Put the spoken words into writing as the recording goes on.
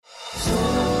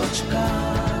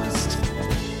Sochcast.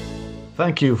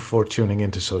 Thank you for tuning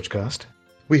into Sochcast.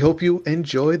 We hope you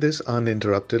enjoy this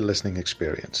uninterrupted listening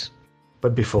experience.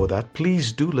 But before that,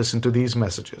 please do listen to these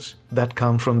messages that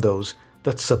come from those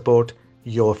that support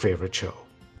your favorite show.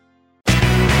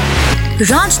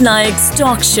 Raj Nayak's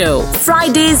talk show,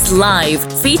 Fridays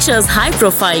Live, features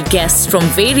high-profile guests from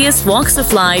various walks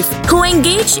of life who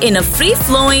engage in a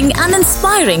free-flowing and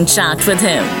inspiring chat with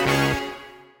him.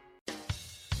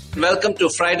 Welcome to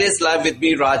Fridays Live with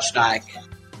me, Raj Nayak.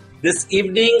 This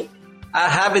evening, I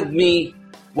have with me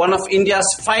one of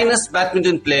India's finest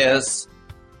badminton players,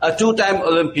 a two-time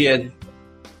Olympian.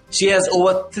 She has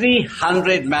over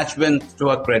 300 match wins to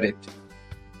her credit.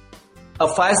 A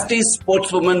feisty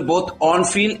sportswoman both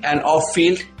on-field and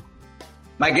off-field.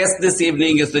 My guest this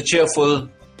evening is the cheerful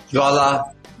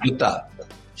Jwala Gutta.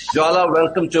 Jwala,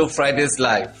 welcome to Fridays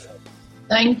Live.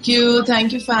 Thank you.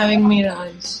 Thank you for having me,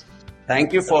 Raj.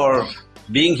 Thank you for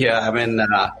being here.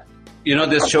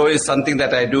 This show is something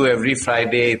that I do every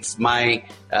Friday. It's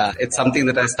something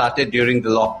that I started during the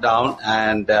lockdown,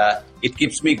 and it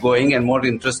keeps me going. And more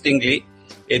interestingly,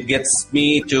 it gets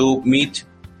me to meet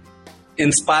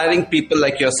inspiring people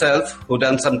like yourself who've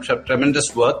done some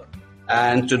tremendous work,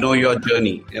 and to know your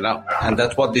journey. And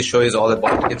that's what this show is all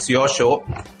about. It's your show,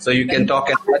 so you can talk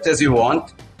as much as you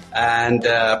want. And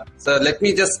so let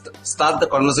me just start the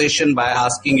conversation by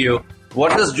asking you,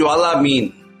 what does Jwala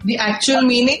mean? The actual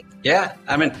meaning? Yeah.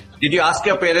 Did you ask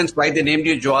your parents why they named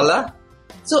you Jwala?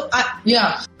 So, I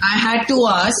had to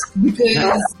ask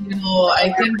because,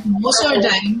 I think most of the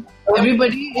time,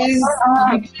 everybody is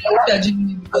literally judging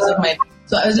me because of my name.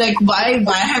 So I was like, why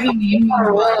have you named me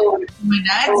Jwala? My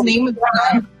dad's name is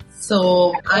Kranti.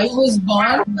 So I was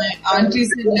born, my auntie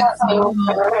said, let's name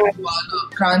her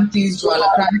Jwala. Kranti is Jwala.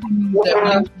 Kranti means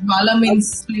revolution. Jwala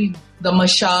means flame, the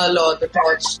mashal or the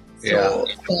torch. So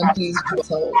Kranti is Jwala.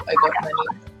 So I got my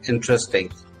name.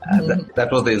 Interesting. That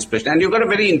was the inspiration. And you've got a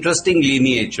very interesting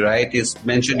lineage, right? You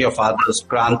mentioned your father's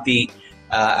Kranti,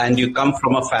 and you come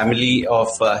from a family of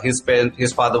his parents.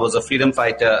 His father was a freedom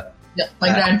fighter. Yeah, my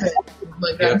grandfather.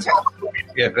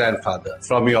 Your grandfather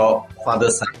from your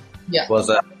father's side was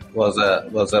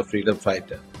a freedom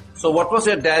fighter. So what was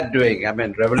your dad doing?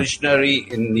 Revolutionary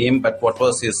in name, but what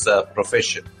was his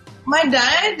profession? My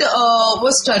dad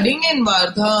was studying in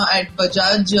Wardha at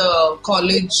Bajaj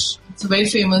College. It's a very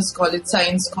famous college,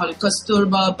 science college,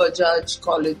 Kasturba Bajaj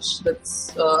College.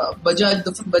 That's Bajaj.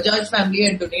 The Bajaj family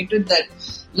had donated that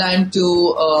land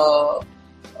to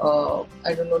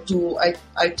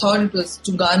I thought it was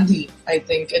to Gandhi, I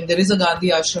think, and there is a Gandhi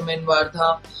ashram in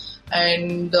Wardha.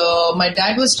 And my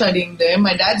dad was studying there.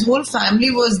 My dad's whole family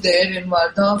was there in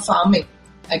Wardha farming,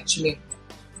 actually.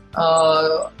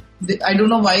 I don't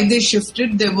know why they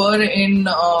shifted. They were in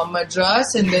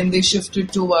Madras, and then they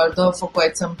shifted to Wardha for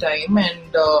quite some time.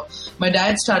 And my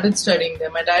dad started studying there.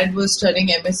 My dad was studying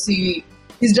MSc.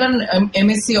 He's done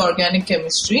MSc Organic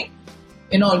Chemistry,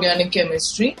 inorganic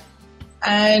chemistry.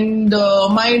 And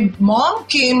my mom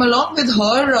came along with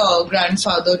her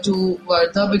grandfather to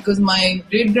Wardha because my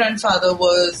great-grandfather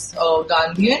was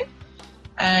Gandhian,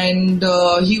 and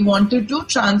he wanted to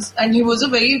and he was a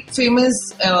very famous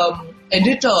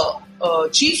editor,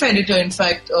 chief editor, in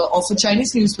fact, of a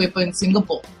Chinese newspaper in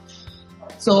Singapore.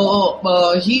 So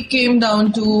he came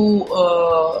down to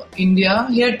India.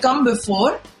 He had come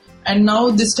before, and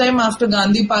now this time after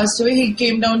Gandhi passed away, he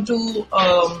came down to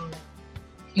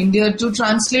India to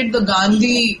translate the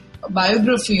Gandhi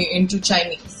biography into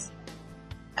Chinese.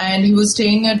 And he was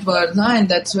staying at Wardha, and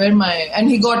that's where and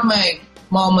he got my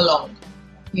mom along.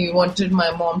 He wanted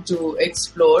my mom to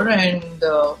explore, and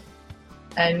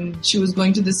she was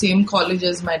going to the same college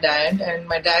as my dad, and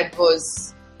my dad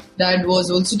was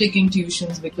also taking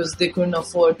tuitions because they couldn't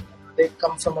afford. They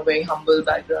come from a very humble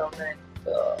background, and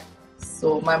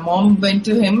so my mom went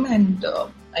to him, and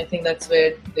I think that's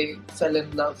where they fell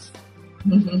in love.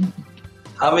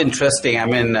 How interesting.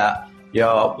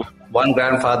 Your one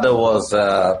grandfather was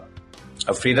a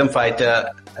freedom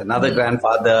fighter, another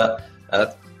grandfather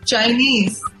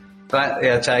Chinese.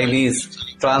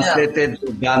 Chinese. Translated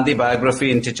Gandhi biography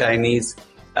into Chinese.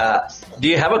 Do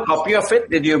you have a copy of it?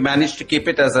 Did you manage to keep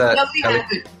it as a... Yeah, we have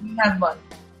it. We have one.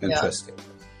 Interesting.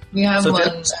 Yeah. We have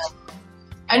one.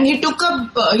 And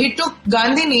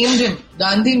Gandhi named him.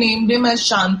 Gandhi named him as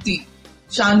Shanti.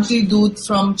 Shanti Doot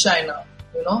from China,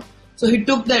 So he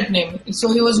took that name.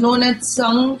 So he was known as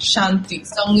Sang Shanti.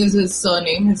 Sang is his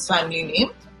surname, his family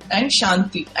name, and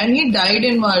Shanti. And he died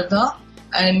in Wardha,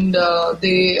 and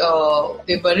they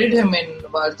buried him in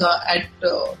Wardha at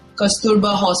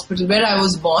Kasturba Hospital, where I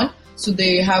was born. So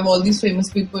they have all these famous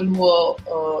people who were,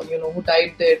 who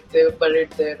died there. They were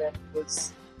buried there, and it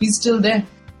was he's still there,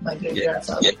 my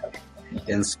great-grandfather.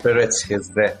 In spirits, he's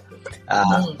there.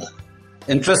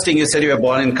 Interesting, you said you were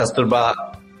born in Kasturba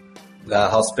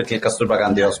Hospital, Kasturba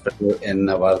Gandhi Hospital in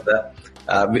Wardha.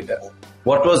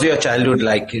 What was your childhood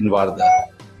like in Wardha?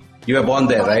 You were born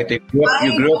there, right? You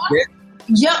grew up there?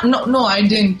 Yeah, no, I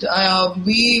didn't.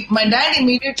 My dad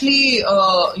immediately,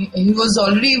 he was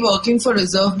already working for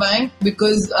Reserve Bank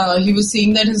because he was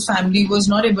seeing that his family was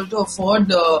not able to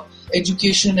afford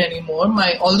education anymore.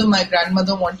 Although my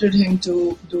grandmother wanted him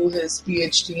to do his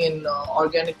PhD in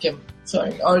organic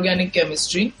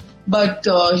chemistry, but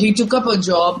he took up a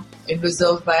job in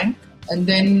Reserve Bank, and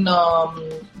then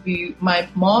my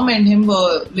mom and him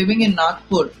were living in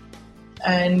Nagpur.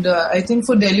 And I think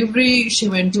for delivery, she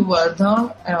went to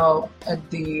Wardha at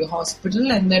the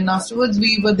hospital. And then afterwards,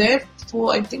 we were there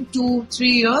for, I think, 2-3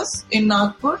 years in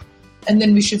Nagpur. And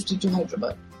then we shifted to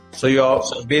Hyderabad. So your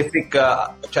basic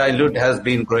childhood has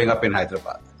been growing up in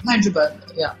Hyderabad? Hyderabad,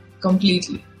 yeah,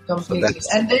 completely.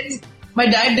 And then my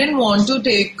dad didn't want to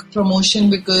take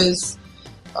promotion because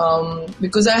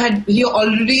he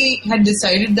already had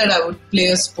decided that I would play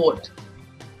a sport.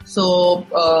 So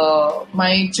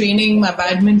my training, my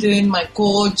badminton, my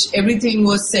coach, everything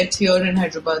was set here in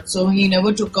Hyderabad. So he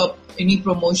never took up any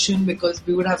promotion because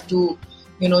we would have to,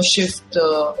 shift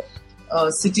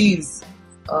cities.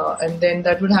 And then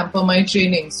that would hamper my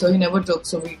training. So he never took.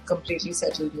 So we completely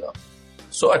settled here.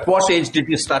 So at what age did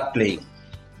you start playing?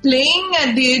 Playing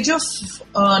at the age of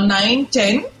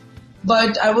 9-10.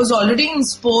 But I was already in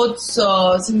sports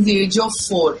since the age of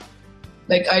 4.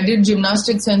 Like I did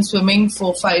gymnastics and swimming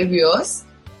for 5 years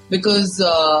because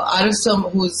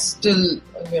Arif, who's still,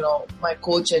 my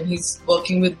coach and he's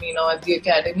working with me now at the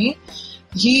academy,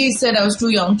 he said I was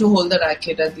too young to hold the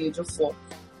racket at the age of 4.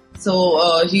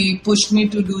 So he pushed me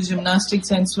to do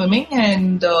gymnastics and swimming,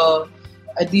 and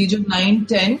at the age of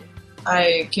 9-10,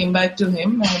 I came back to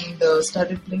him and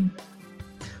started playing.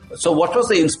 So what was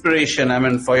the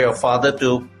inspiration, for your father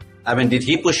to... did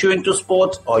he push you into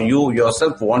sports or you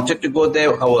yourself wanted to go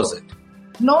there? How was it?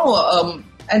 No,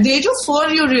 at the age of 4,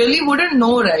 you really wouldn't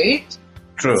know, right?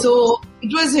 True. So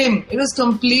it was him. It was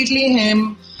completely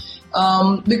him.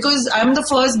 Because I'm the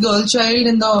first girl child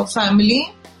in the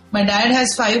family. My dad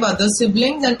has 5 other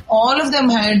siblings and all of them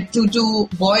had 2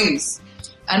 boys.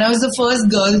 And I was the first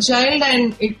girl child,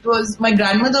 and it was my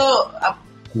grandmother...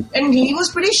 And he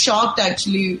was pretty shocked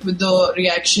actually with the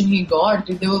reaction he got.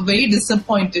 They were very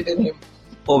disappointed in him.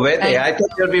 Oh, were they? I thought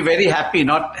they'd be very happy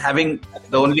not having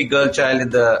the only girl child in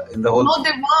the whole... No,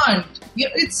 they weren't.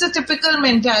 It's a typical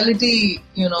mentality,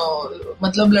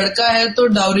 matlab ladka hai to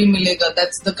dowry milega.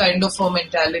 That's the kind of a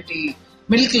mentality,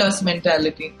 middle class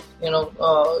mentality.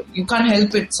 You can't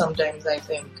help it sometimes, I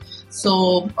think.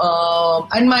 So,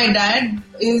 and my dad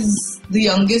is the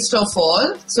youngest of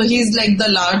all. So he's like the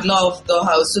ladla of the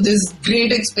house. So there's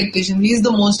great expectation. He's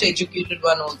the most educated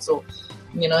one also.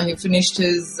 He finished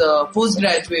his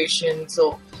post-graduation.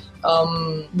 So,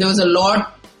 there was a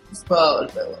lot,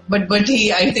 but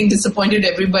he, I think, disappointed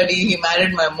everybody. He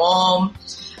married my mom.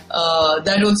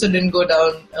 That also didn't go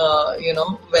down,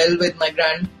 well with my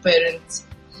grandparents.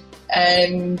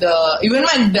 And even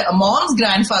my mom's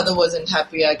grandfather wasn't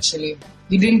happy actually.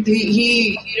 He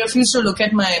refused to look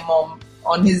at my mom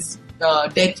on his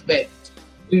deathbed.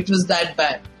 It was that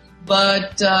bad.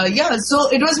 But so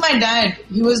it was my dad.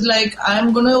 He was like,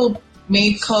 I'm gonna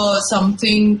make her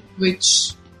something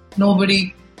which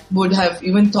nobody would have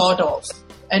even thought of.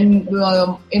 And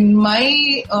in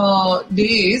my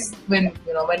days, when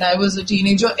I was a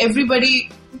teenager, everybody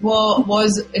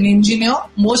was an engineer.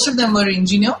 Most of them were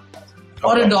engineer.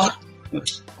 Or a doctor,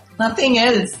 nothing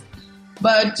else.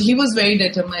 But he was very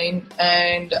determined,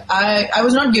 and I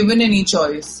was not given any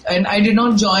choice. And I did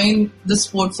not join the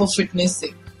sport for fitness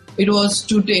sake. It was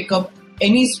to take up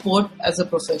any sport as a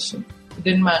profession. It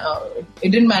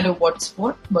didn't matter what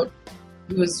sport, but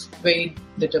he was very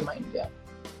determined. Yeah.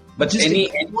 But just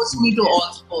exposed me to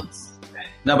all sports.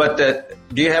 No, but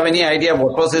do you have any idea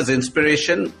what was his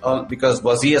inspiration? Because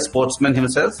was he a sportsman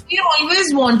himself? He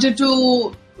always wanted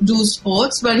to do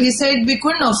sports, but he said we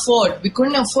couldn't afford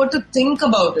to think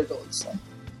about it also.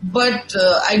 But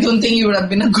I don't think he would have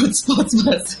been a good sports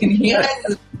person. He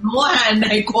has no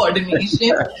hand-eye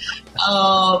coordination.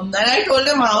 And I told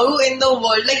him how in the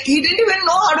world, like he didn't even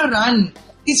know how to run.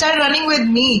 He started running with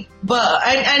me. But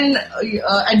and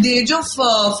at the age of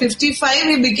 55,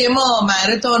 he became a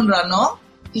marathon runner.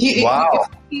 Wow.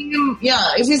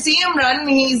 If you see him run,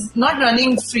 he's not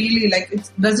running freely, like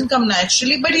it doesn't come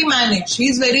naturally, but he managed.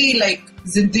 He's very like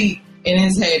ziddi in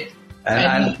his head.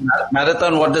 And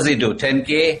marathon, what does he do?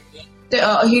 10K?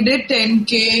 he did 10K.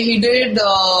 He did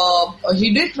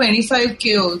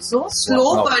 25K also.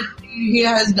 Slow, but he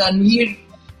has done. He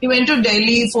went to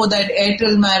Delhi for that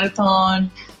Airtel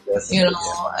marathon. Yes,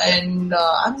 and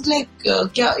I was like,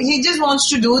 he just wants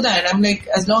to do that. I'm like,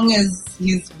 as long as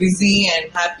he's busy and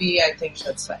happy, I think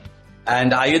that's fine.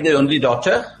 And are you the only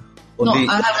daughter? No,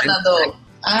 I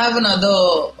have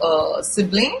another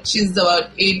sibling. She's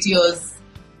about 8 years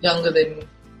younger than me.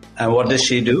 And what does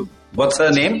she do? What's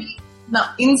her name?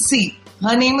 Now, Insi.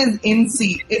 Her name is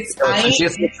Insi. It's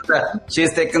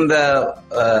she's taken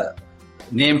the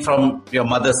name from your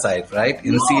mother's side, right?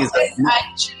 Insi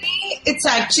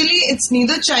it's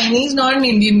neither Chinese nor an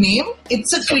Indian name.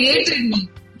 It's a created name.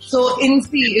 So Insi,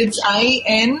 it's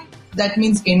IN, that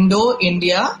means Indo,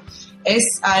 India,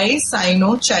 SI,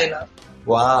 Sino, China.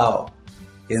 Wow.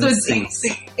 So it's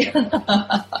Insi.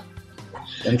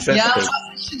 Interesting. Yeah,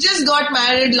 she just got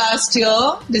married last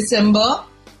year, December.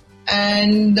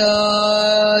 And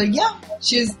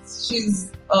she's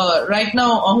right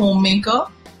now a homemaker.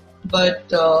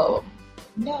 But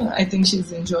I think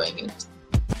she's enjoying it.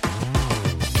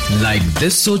 Like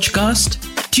this Sochcast?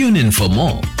 Tune in for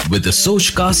more with the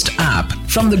Sochcast app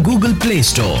from the Google Play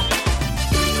Store.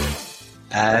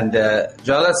 And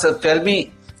Jwala, sir, tell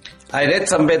me, I read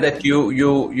somewhere that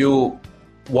you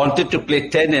wanted to play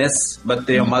tennis, but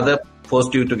your mother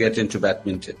forced you to get into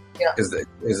badminton. Yeah. Is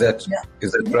that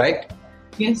right?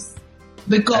 Yes.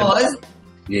 Because...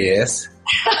 Yes.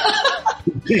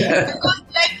 Because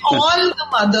like all the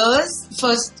mothers,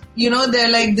 first,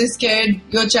 they're like, they're scared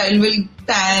your child will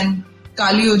tan,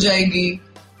 kali ho jayegi,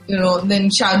 then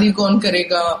shadi kaun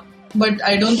karega. But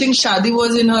I don't think shadi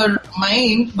was in her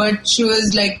mind, but she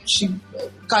was like,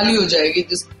 kali ho jayegi,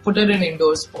 just put her in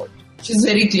indoor sport. She's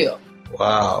very clear.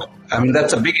 Wow. I mean,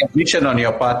 that's a big admission on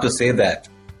your part to say that.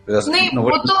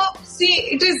 See,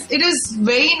 it is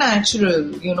very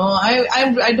natural,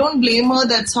 I don't blame her.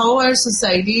 That's how our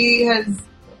society has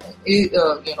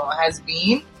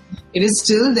been. It is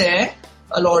still there.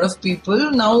 A lot of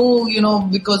people now,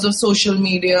 because of social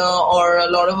media or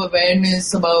a lot of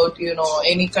awareness about,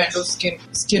 any kind of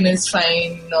skin is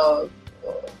fine.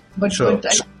 But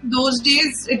those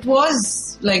days it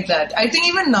was like that. I think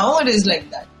even now it is like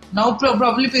that. Now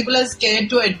probably people are scared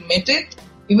to admit it.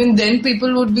 Even then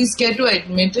people would be scared to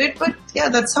admit it. But yeah,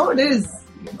 that's how it is.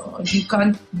 You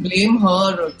can't blame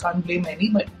her or can't blame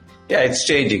anybody. Yeah, it's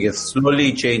changing. It's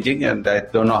slowly changing, and I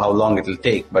don't know how long it will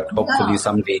take. But hopefully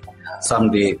someday,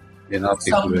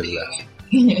 people will.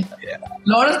 Yeah. A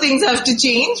lot of things have to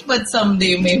change, but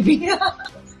someday maybe.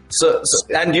 So,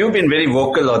 and you've been very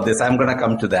vocal on this. I'm going to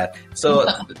come to that. So,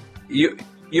 you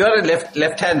are a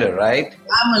left-hander, right?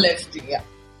 I'm a lefty. Yeah.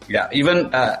 Yeah. Even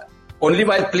only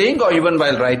while playing, or even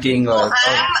while writing, or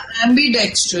I'm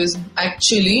ambidextrous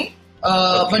actually.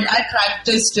 But I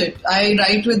practiced it. I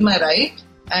write with my right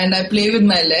and I play with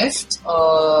my left.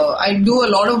 I do a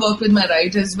lot of work with my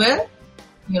right as well,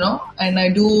 and I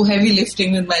do heavy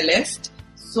lifting with my left.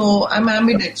 So I'm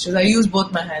ambidextrous. I use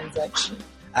both my hands actually.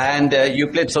 And you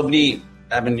played so many,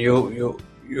 you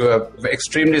are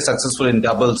extremely successful in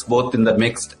doubles, both in the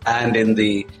mixed and in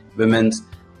the women's.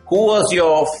 Who was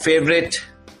your favorite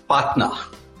partner?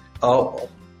 Or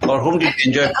whom did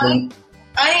you enjoy playing?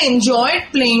 I enjoyed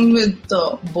playing with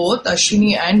both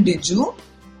Ashwini and Diju,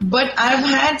 but I've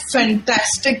had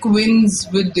fantastic wins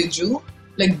with Diju,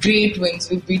 like great wins.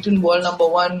 We've beaten world number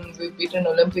 1, we've beaten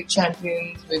Olympic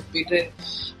champions, we've beaten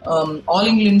All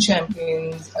England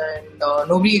champions, and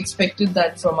nobody expected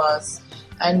that from us.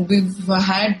 And we've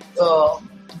had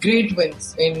great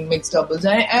wins in mixed doubles.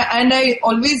 I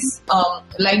always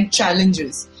liked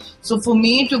challenges. So for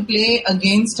me to play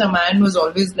against a man was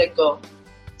always like a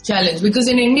challenge, because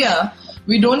in India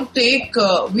we don't take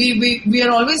we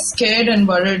are always scared and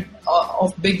worried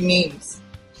of big names,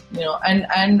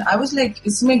 and I was like,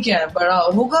 isme kya hai,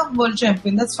 bada hoga world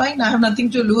champion, that's fine, I have nothing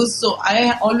to lose. So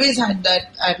I always had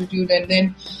that attitude. And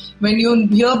then when you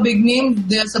hear big names,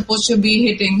 they are supposed to be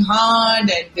hitting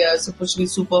hard and they are supposed to be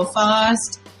super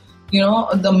fast,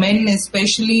 the men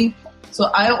especially. So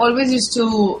I always used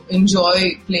to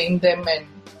enjoy playing them, and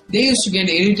they used to get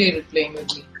irritated playing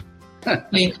with me.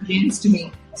 Playing against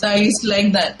me. So I used to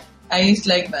like that.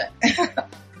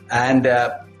 And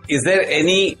is there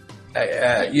any,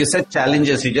 you said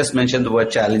challenges, you just mentioned the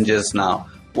word challenges now.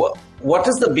 What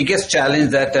is the biggest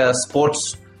challenge that a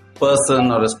sports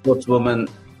person or a sportswoman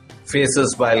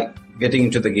faces while getting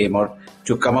into the game or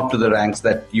to come up to the ranks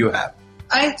that you have?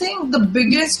 I think the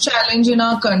biggest challenge in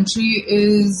our country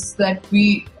is that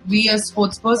we as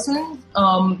sportspersons,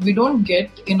 we don't get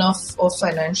enough of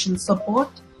financial support.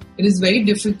 It is very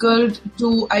difficult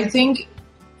to, I think,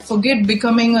 forget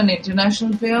becoming an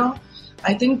international player.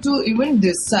 I think to even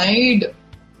decide,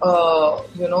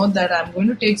 that I'm going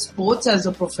to take sports as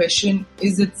a profession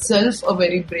is itself a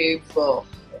very brave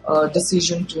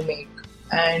decision to make.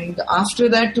 And after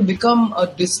that, to become a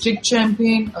district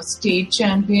champion, a state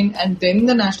champion, and then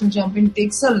the national champion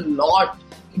takes a lot.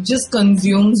 It just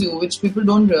consumes you, which people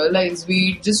don't realize.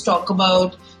 We just talk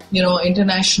about,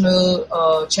 international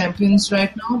champions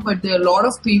right now, but there are a lot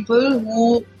of people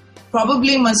who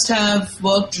probably must have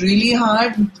worked really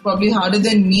hard, probably harder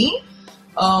than me,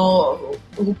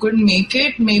 who couldn't make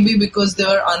it, maybe because they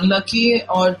were unlucky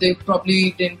or they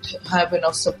probably didn't have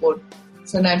enough support.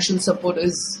 Financial support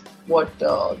is what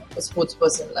a sports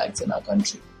person lacks in our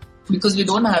country, because we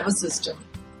don't have a system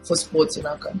for sports in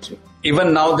our country.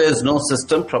 Even now, there's no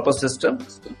proper system?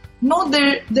 No,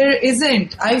 there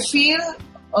isn't. I feel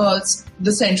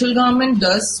the central government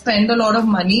does spend a lot of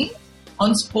money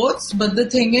on sports, but the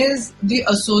thing is, the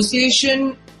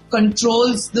association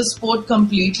controls the sport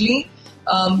completely.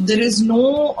 There is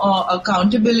no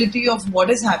accountability of what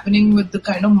is happening with the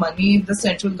kind of money the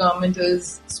central government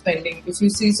is spending. If you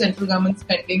see central government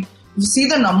spending, you see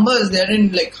the numbers, they're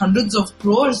in like hundreds of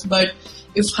crores, but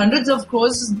if hundreds of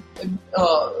crores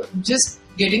just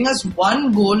getting us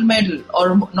one gold medal,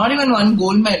 or not even one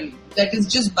gold medal, that is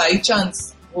just by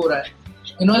chance.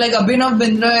 Like Abhinav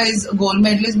Bindra is a gold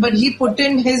medalist, but he put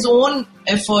in his own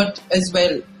effort as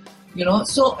well.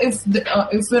 So if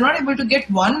we're not able to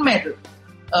get one medal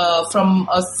from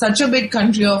such a big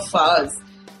country of ours,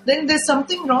 then there's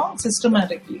something wrong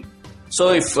systematically.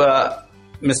 So if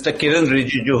Mr. Kiran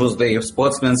Rijiju, who's the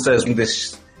sports minister, is in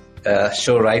this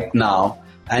show right now,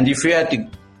 and if you had to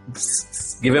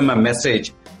give him a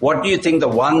message, what do you think the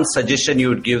one suggestion you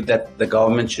would give that the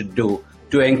government should do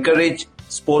to encourage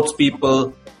sports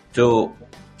people to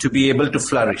be able to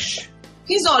flourish?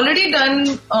 He's already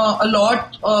done a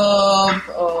lot of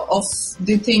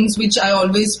the things which I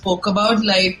always spoke about,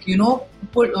 like,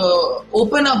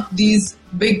 open up these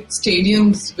big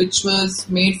stadiums which was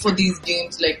made for these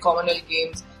games, like Commonwealth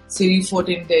Games, Siri Fort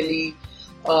in Delhi,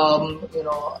 and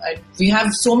we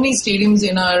have so many stadiums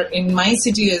in my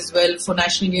city as well for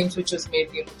national games which was made.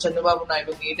 Chandrababu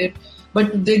Naidu made it,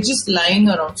 but they're just lying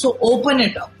around. So open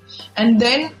it up. And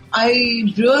then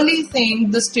I really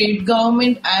think the state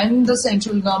government and the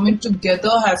central government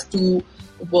together have to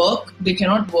work. They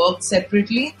cannot work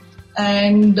separately.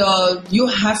 And you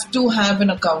have to have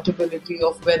an accountability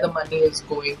of where the money is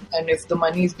going and if the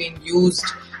money is being used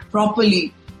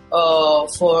properly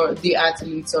for the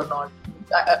athletes or not.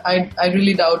 I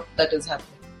really doubt that is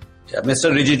happening. Yeah,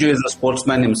 Mr. Rijiju is a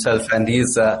sportsman himself, and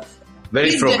he's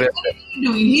very progressive.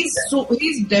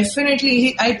 He's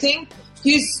definitely. I think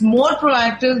he's more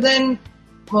proactive than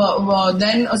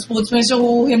a sports minister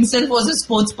who himself was a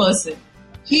sports person.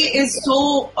 He is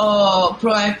so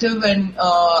proactive, and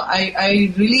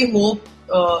I really hope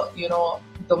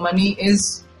the money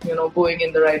is going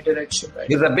in the right direction. Right?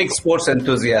 He's a big sports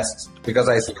enthusiast because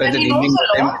I spent an evening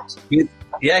with him.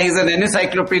 He's an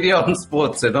encyclopedia on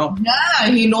sports, Yeah,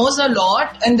 he knows a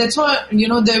lot, and that's why,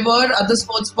 there were other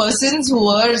sports persons who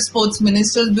were sports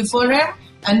ministers before him,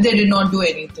 and they did not do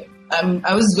anything.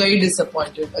 I was very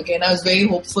disappointed. Again, I was very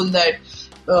hopeful that,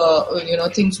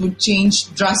 things would change.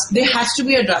 There has to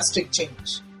be a drastic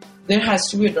change. Do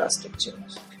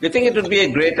you think it would be a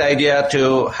great idea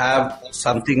to have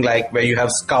something like where you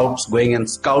have scouts going and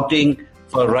scouting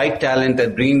for right talent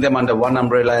and bringing them under one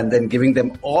umbrella and then giving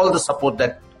them all the support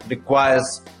that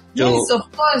requires to... Yes,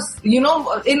 of course. In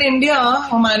India,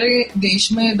 hamare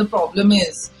desh mein, the problem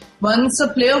is, once a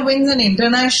player wins an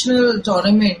international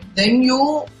tournament, then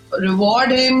you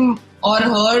reward him or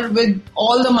her with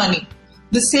all the money.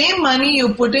 The same money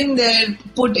you put in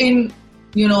in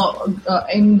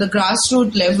the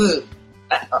grassroots level,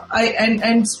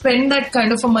 and spend that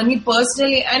kind of a money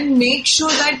personally and make sure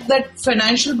that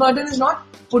financial burden is not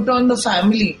put on the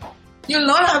family. You'll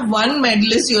not have one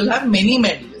medalist, you'll have many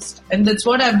medalists. And that's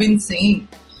what I've been saying.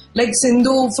 Like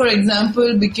Sindhu, for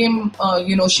example, became,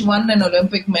 she won an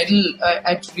Olympic medal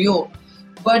at Rio.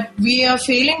 But we are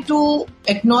failing to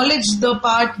acknowledge the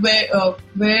part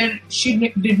where she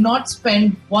did not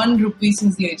spend 1 rupee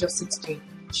since the age of 16.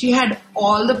 She had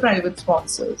all the private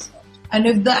sponsors. And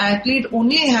if the athlete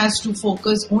only has to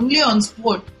focus only on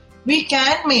sport, we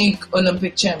can make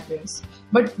Olympic champions.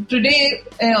 But today,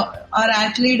 our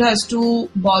athlete has to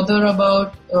bother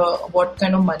about what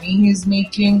kind of money he's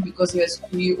making, because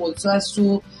he also has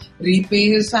to repay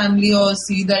his family or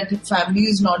see that his family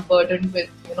is not burdened with,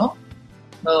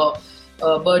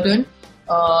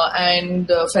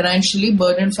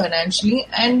 financially.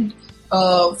 And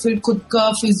फिर खुद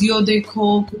का physio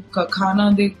देखो, खुद का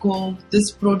खाना देखो,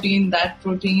 this protein, that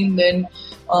protein, then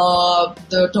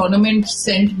the tournament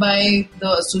sent by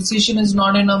the association is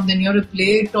not enough, then you have to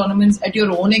play tournaments at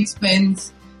your own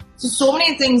expense. So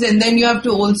many things, and then you have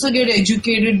to also get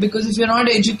educated, because if you're not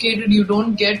educated, you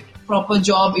don't get proper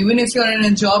job. Even if you're in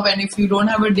a job and if you don't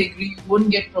have a degree, you won't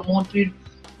get promoted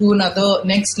to another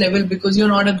next level because you're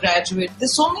not a graduate.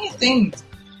 There's so many things.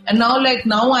 And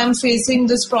now I'm facing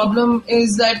this problem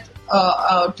is that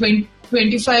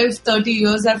 25, 30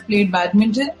 years I've played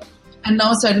badminton, and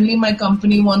now suddenly my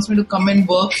company wants me to come and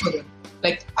work for them.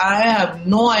 Like, I have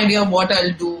no idea what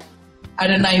I'll do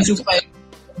at a 9 to 5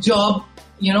 job,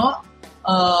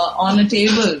 on a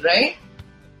table, right?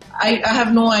 I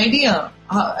have no idea.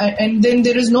 And then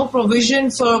there is no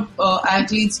provision for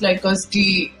athletes like us,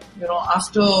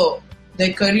 after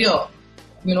their career,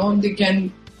 they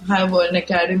can have an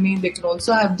academy, they can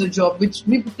also have the job, which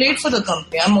we played for the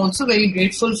company. I'm also very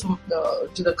grateful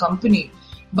to the company,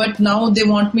 but now they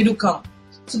want me to come.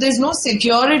 So there's no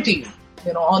security,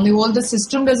 on the whole, the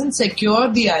system doesn't secure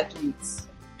the athletes.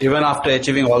 Even after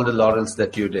achieving all the laurels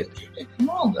that you did.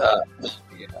 No.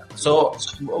 So,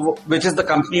 which is the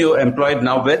company you employed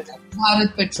now with?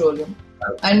 Bharat Petroleum.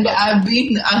 And I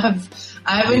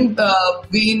haven't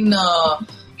been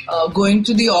going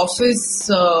to the office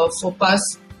for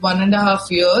past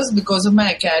 1.5 years because of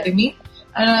my academy,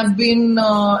 and I've been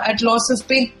at loss of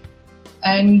pay.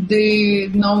 And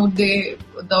the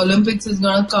Olympics is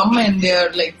gonna come, and they are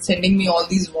like sending me all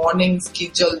these warnings.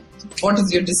 What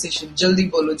is your decision? Jaldi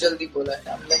bolo, jaldi bolo. And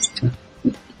I'm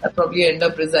like, I'll probably end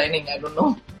up resigning. I don't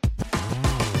know.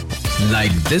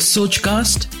 Like this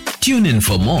Sochcast? Tune in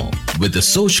for more with the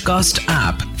Sochcast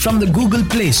app from the Google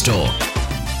Play Store.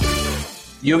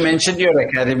 You mentioned your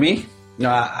academy.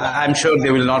 I'm sure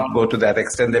they will not go to that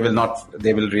extent.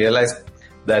 They will realize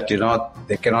that,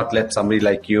 they cannot let somebody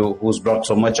like you, who's brought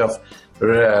so much of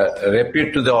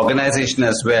repute to the organization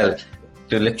as well,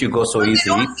 to let you go so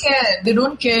easily. They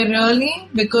don't care really,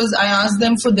 because I asked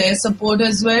them for their support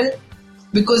as well.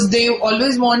 Because they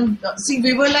always want... See,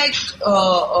 we were like...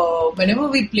 whenever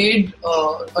we played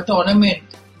a tournament,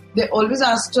 they always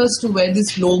asked us to wear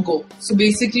this logo. So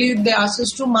basically, they asked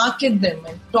us to market them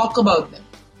and talk about them.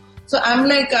 So I'm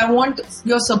like, I want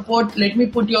your support. Let me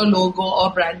put your logo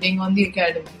or branding on the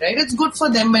academy, right? It's good for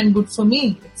them and good for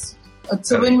me.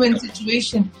 It's a win-win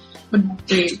situation. But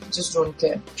they just don't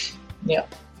care. Yeah.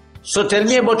 So tell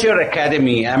me about your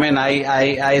academy. I mean,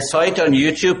 I saw it on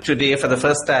YouTube today for the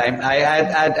first time.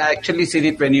 I'd actually seen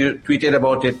it when you tweeted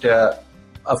about it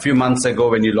a few months ago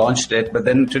when you launched it. But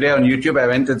then today on YouTube, I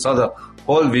went and saw the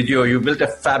whole video. You built a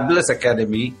fabulous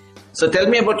academy. So tell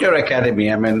me about your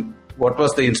academy. I mean, what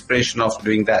was the inspiration of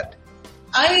doing that?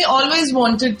 I always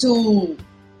wanted to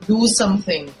do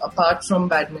something apart from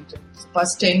badminton.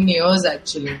 Past 10 years,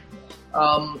 actually.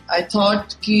 I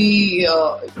thought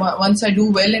once I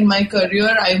do well in my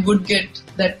career, I would get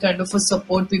that kind of a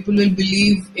support. People will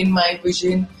believe in my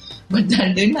vision, but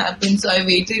that didn't happen. So I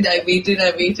waited.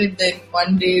 Then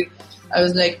one day I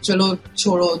was like, chalo,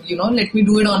 choro, let me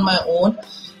do it on my own.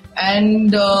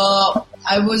 And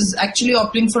I was actually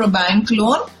opting for a bank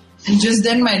loan. And just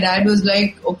then my dad was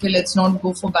like, okay, let's not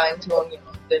go for bank loan.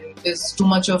 Then there's too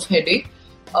much of headache.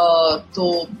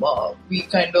 So we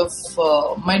kind of,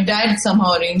 my dad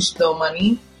somehow arranged the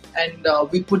money, and I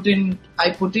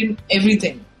put in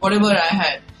everything, whatever I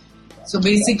had. So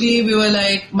basically we were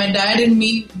like, my dad and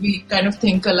me, we kind of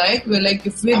think alike. We're like,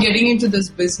 if we're getting into this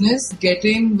business, get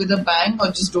in with a bang or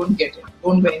just don't get in.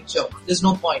 Don't venture. There's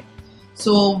no point.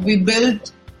 So we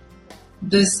built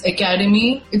this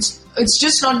academy. It's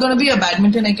just not going to be a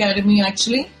badminton academy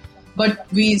actually. But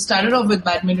we started off with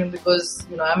badminton because,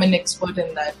 I'm an expert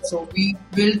in that. So we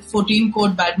built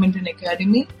 14-court badminton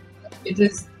academy. It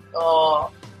is,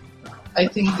 I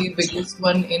think, the biggest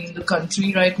one in the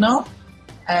country right now.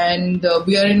 And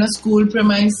we are in a school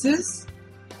premises.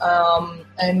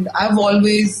 And I've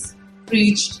always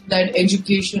preached that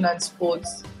education and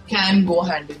sports can go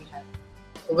hand in hand.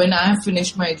 So when I have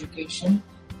finished my education,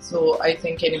 so I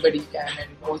think anybody can and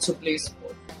also play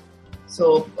sport.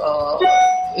 So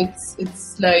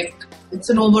it's like, it's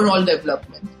an overall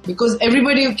development because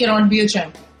everybody cannot be a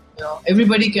champion.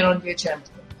 Everybody cannot be a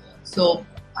champion. So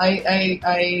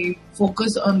I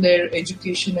focus on their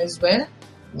education as well,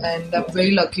 and I'm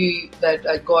very lucky that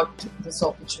I got this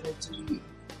opportunity.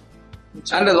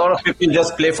 And a lot of people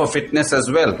just play for fitness as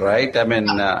well, right? I mean,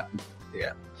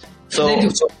 yeah. So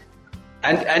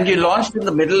and you launched in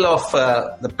the middle of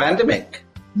the pandemic.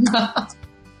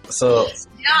 So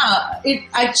yeah, it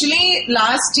actually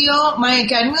last year, my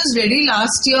academy was ready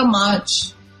last year,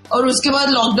 March. और उसके बाद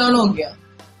lockdown हो गया.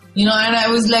 You know, and I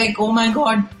was like, oh my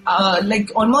God, like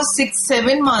almost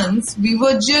 6-7 months, we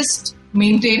were just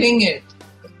maintaining it.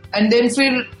 And then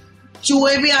फिर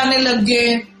चूहे भी आने लग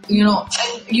गए, you know,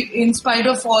 and in spite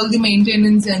of all the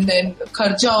maintenance and then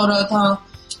खर्चा हो रहा था.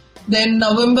 Then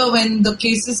November when the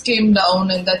cases came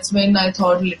down, and that's when I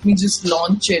thought, let me just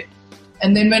launch it.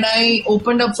 And then when I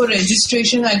opened up for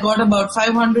registration, I got about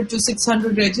 500 to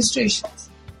 600 registrations.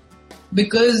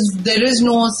 Because there is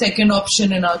no second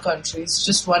option in our country. It's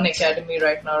just one academy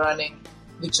right now running,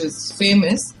 which is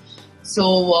famous.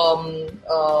 So,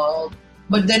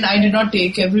 but then I did not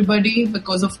take everybody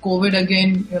because of COVID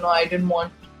again. You know, I didn't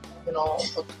want, you know,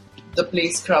 the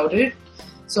place crowded.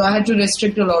 So I had to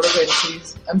restrict a lot of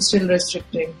entries. I'm still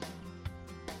restricting.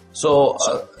 So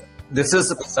this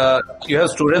is, you have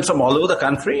students from all over the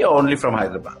country or only from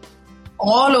Hyderabad?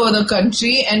 All over the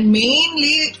country, and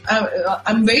mainly,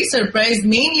 I'm very surprised,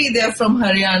 mainly they're from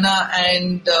Haryana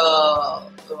and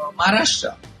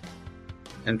Maharashtra.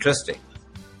 Interesting.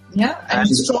 Yeah, and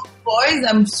strong boys.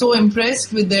 I'm so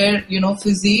impressed with their, you know,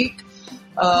 physique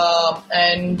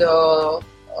and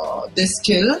their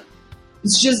skill.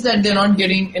 It's just that they're not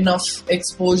getting enough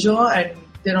exposure and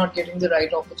they're not getting the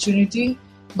right opportunity.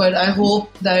 But I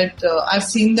hope that I've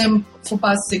seen them for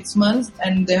past 6 months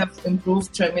and they have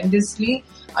improved tremendously.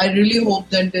 I really hope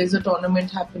that there's a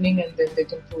tournament happening and then they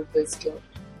can prove their skill.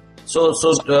 So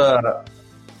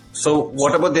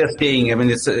what about their staying? I mean,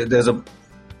 there's a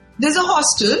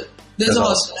hostel. There's a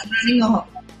hostel.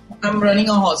 I'm running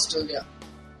a hostel. Yeah.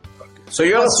 Okay. So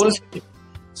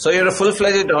you're a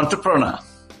full-fledged entrepreneur.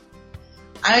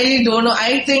 I don't know.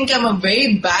 I think I'm a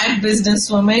very bad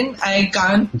businesswoman. I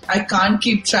can't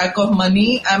keep track of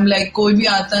money. I'm like, koi bhi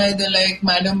aata hai, they're like,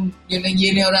 madam, you know,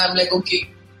 ye nahi ho raha. I'm like, okay,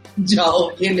 jao,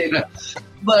 ye le lo.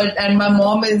 And my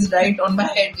mom is right on my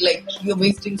head, like, you're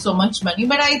wasting so much money.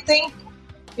 But I think,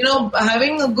 you know,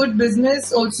 having a good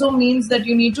business also means that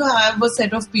you need to have a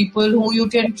set of people who you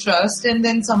can trust, and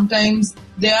then sometimes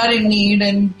they are in need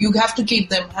and you have to keep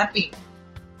them happy.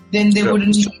 Then they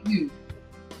wouldn't leave you.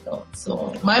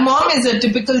 So my mom is a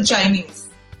typical Chinese.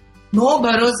 No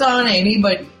bharosa on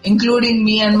anybody, including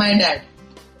me and my dad.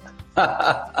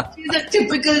 She's a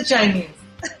typical Chinese.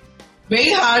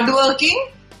 Very hardworking,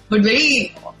 but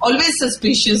always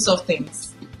suspicious of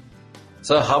things.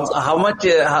 So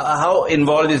how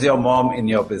involved is your mom in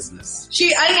your business?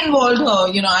 I involved her.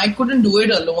 You know, I couldn't do it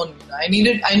alone. You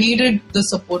know, I needed the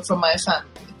support from my family.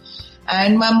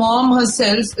 And my mom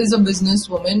herself is a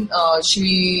businesswoman.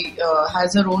 She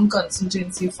has her own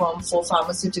consultancy firm for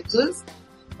pharmaceuticals.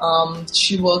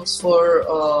 She works for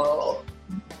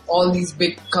all these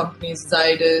big companies,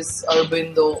 Zydus,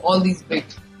 Aurobindo, all these big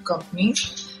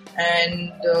companies.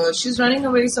 And she's running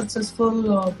a very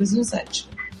successful business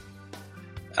actually.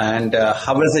 And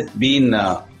how has it been,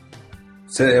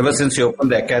 ever since you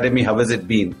opened the academy, how has it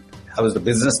been? How has the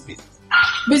business been?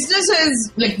 Business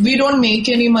is, like, we don't make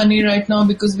any money right now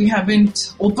because we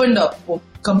haven't opened up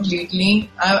completely.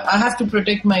 I have to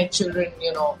protect my children,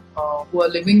 you know, who are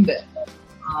living there.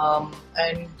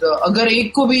 And agar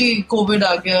ek ko bhi COVID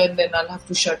aa gaya, then I'll have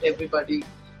to shut everybody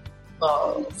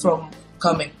from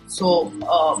coming. So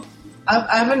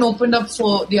I haven't opened up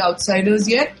for the outsiders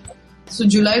yet. So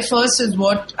July 1st is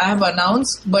what I have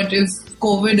announced. But if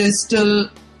COVID is still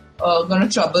going to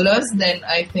trouble us, then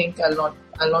I think I'll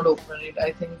not open it.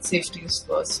 I think safety is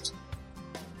first.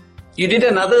 You did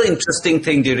another interesting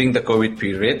thing during the COVID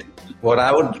period, what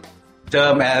I would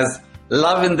term as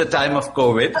love in the time of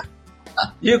COVID.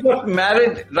 You got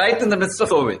married right in the midst of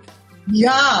COVID.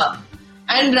 Yeah.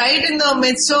 And right in the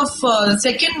midst of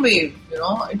second wave, you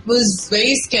know, it was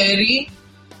very scary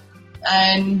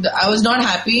and I was not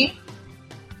happy.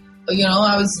 You know,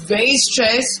 I was very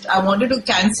stressed. I wanted to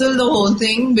cancel the whole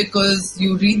thing because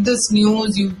you read this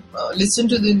news, you listen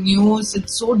to the news.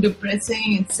 It's so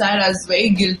depressing. It's sad. I was very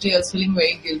guilty. I was feeling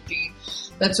very guilty.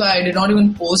 That's why I did not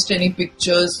even post any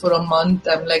pictures for a month.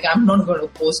 I'm like, I'm not going to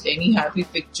post any happy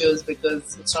pictures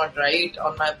because it's not right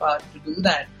on my part to do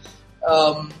that.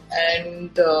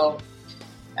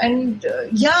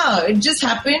 Yeah, it just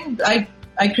happened. I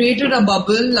created a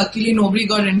bubble. Luckily, nobody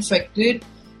got infected.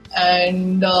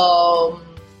 And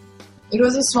it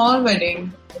was a small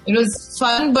wedding. It was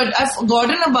fun, but I've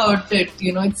forgotten about it.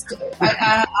 You know,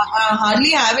 I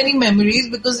hardly have any memories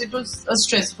because it was a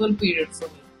stressful period for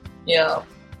me. Yeah.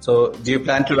 So, do you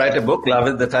plan to write a book, Love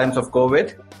in the Times of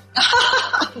COVID?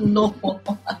 No,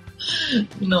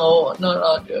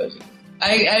 not really.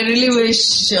 I really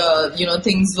wish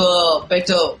things were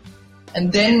better.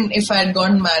 And then, if I had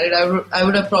gotten married, I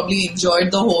would have probably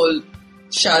enjoyed the whole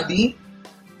shadi.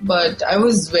 But I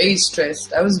was very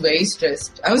stressed. I was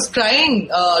crying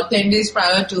 10 days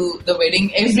prior to the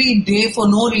wedding every day for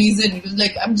no reason. It was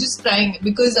like, I'm just crying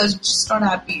because I was just not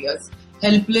happy. I was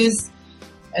helpless.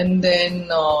 And then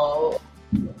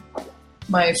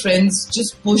my friends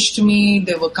just pushed me.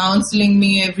 They were counseling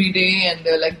me every day and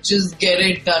they were like, just get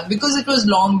it done. Because it was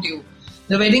long due.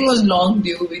 The wedding was long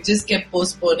due. We just kept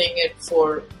postponing it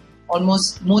for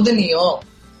almost more than a year.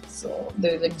 So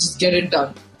they were like, just get it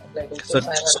done. I'm like, okay, fine,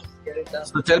 I'll just get it done.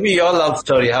 So tell me your love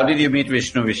story. How did you meet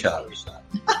Vishnu Vishal?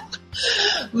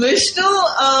 Vishnu,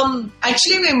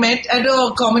 actually we met at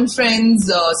a common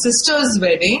friend's sister's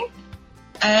wedding.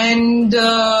 And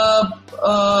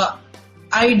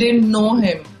I didn't know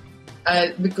him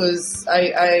because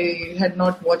I had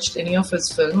not watched any of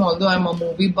his film, although I'm a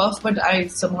movie buff, but I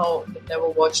somehow never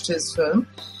watched his film.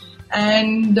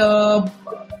 And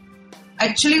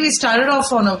actually we started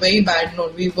off on a very bad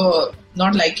note. We were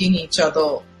not liking each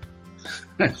other.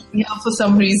 Yeah, for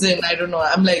some reason, I don't know.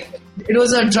 I'm like, it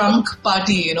was a drunk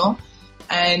party, you know,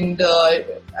 and I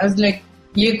was like,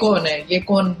 "Ye kaun hai? Ye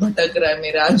kaun bhatak raha hai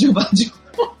mere aaju baaju?"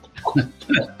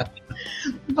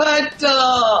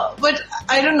 But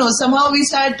I don't know. Somehow we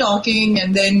started talking,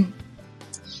 and then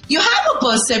you have a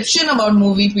perception about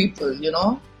movie people, you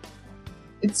know.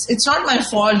 It's not my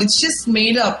fault. It's just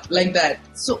made up like that.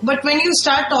 So, but when you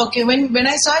start talking, when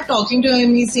I started talking to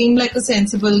him, he seemed like a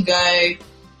sensible guy.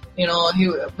 You know, he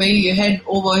very head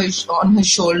over on his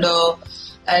shoulder,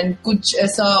 and kuch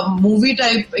aisa movie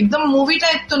type. Ekdam movie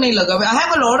type to nahi laga. I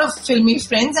have a lot of filmy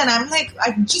friends, and I'm like,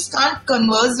 I just can't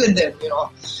converse with them, you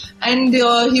know. And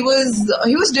he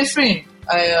was different.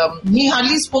 He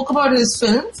hardly spoke about his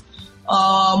films.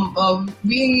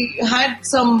 We had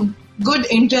some good,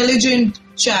 intelligent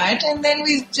chat, and then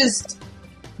we just,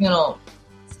 you know,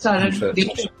 started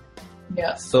dating.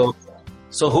 Yeah. So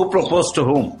who proposed to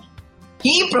whom?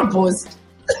 He proposed.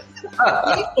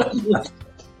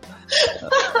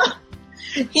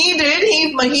 He did.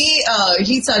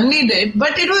 He suddenly did.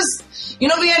 But it was, you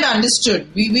know, we had understood.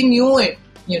 We knew it,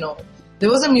 you know. There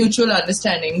was a mutual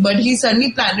understanding. But he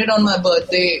suddenly planned it on my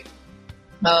birthday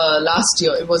last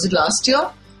year. Was it last year?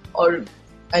 Or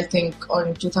I think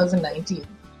on 2019.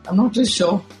 I'm not too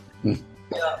sure.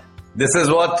 Yeah. This is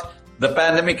what the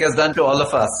pandemic has done to all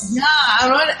of us. Yeah,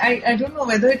 I don't know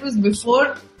whether it was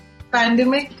before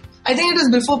pandemic. I think it was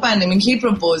before pandemic. He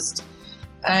proposed.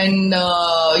 And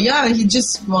he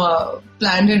just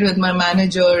planned it with my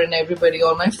manager and everybody.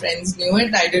 All my friends knew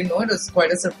it. I didn't know. It was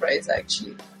quite a surprise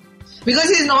actually. Because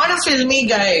he's not a filmy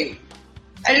guy.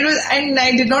 And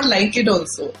I did not like it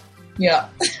also. Yeah.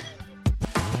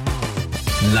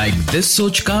 Like this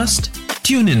Sochcast?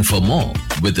 Tune in for more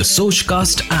with the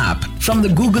Sochcast app from the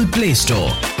Google Play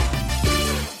Store.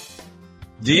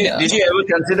 Did you ever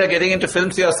consider getting into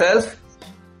films yourself?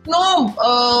 No.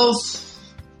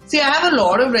 See, I have a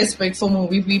lot of respect for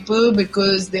movie people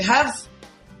because they have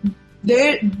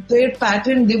their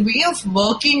pattern, the way of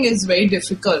working is very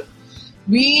difficult.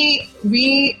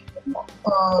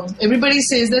 Everybody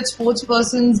says that sports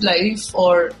person's life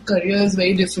or career is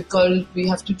very difficult. We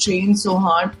have to train so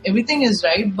hard. Everything is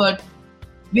right, but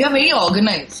we are very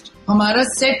organized. हमारा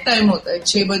set time होता है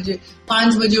 6 बजे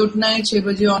 5 बजे उठना है 6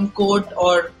 बजे on court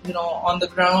or you know on the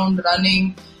ground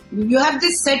running. You have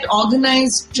this set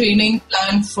organized training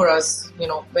plan for us, you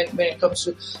know, when it comes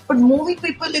to. But movie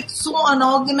people, it's so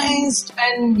unorganized,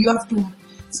 and you have to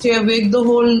stay awake the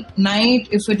whole night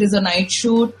if it is a night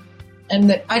shoot.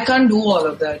 And I can't do all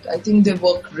of that. I think they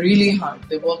work really hard.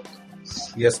 They work.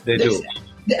 Yes, they do.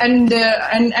 And they're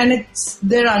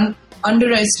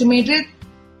underestimated,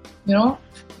 you know.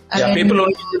 Yeah, and people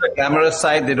only see the camera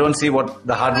side. They don't see what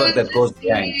the hard work that goes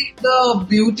behind. The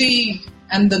beauty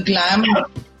and the glam,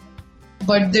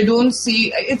 but they don't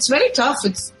see. It's very tough.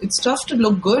 It's tough to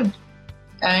look good,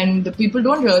 and the people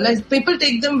don't realize. People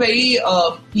take them very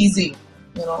easy,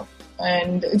 you know.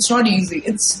 And it's not easy.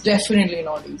 It's definitely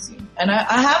not easy. And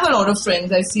I have a lot of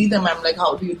friends. I see them. I'm like,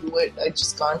 how do you do it? I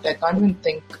just can't. I can't even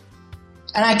think.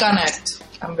 And I can't act.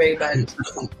 I'm very bad.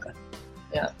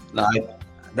 Yeah. No,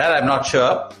 that I'm not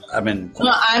sure.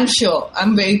 No, I'm sure.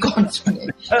 I'm very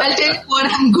confident. I'll tell you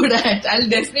what I'm good at. I'll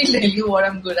definitely tell you what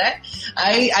I'm good at.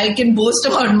 I can boast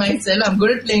about myself. I'm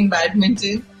good at playing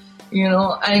badminton. You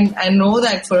know, I know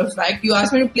that for a fact. You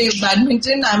ask me to play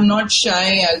badminton, I'm not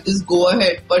shy. I'll just go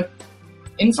ahead. But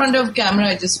in front of camera,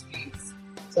 I just freeze.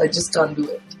 So I just can't do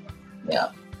it.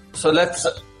 Yeah. So let's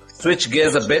switch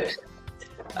gears a bit.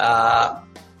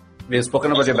 We've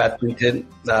spoken about your badminton.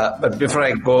 But before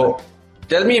I go,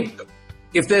 tell me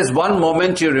if there's one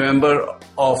moment you remember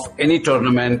of any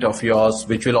tournament of yours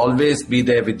which will always be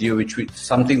there with you,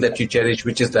 something that you cherish,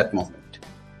 which is that moment?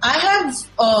 I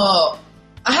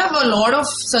have a lot of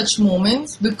such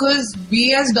moments because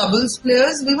we as doubles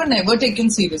players, we were never taken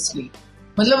seriously.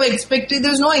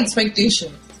 There's no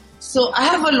expectation. So I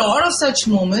have a lot of such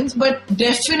moments, but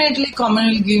definitely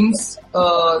Commonwealth Games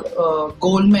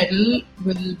gold medal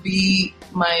will be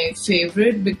my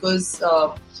favorite because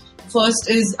first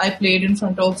is I played in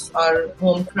front of our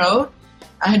home crowd.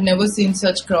 I had never seen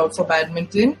such crowd for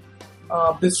badminton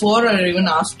before or even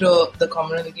after the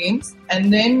Commonwealth Games.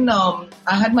 And then I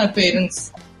had my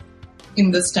parents in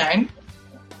the stand,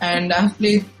 and I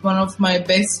played one of my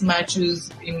best matches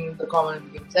in the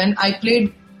Commonwealth Games. And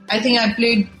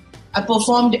I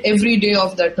performed every day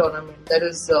of that tournament. That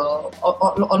is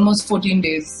almost 14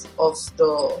 days of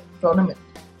the tournament.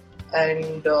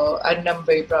 And I'm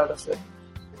very proud of it.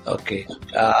 Okay.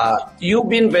 You've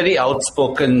been very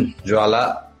outspoken,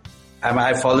 Jwala.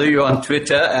 I follow you on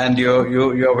Twitter, and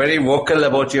you're very vocal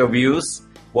about your views,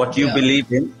 what you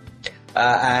believe in,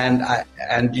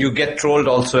 and you get trolled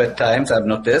also at times, I've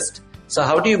noticed. So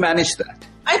how do you manage that?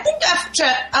 I think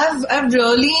I've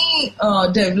really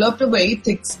developed a very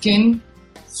thick skin.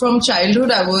 From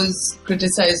childhood, I was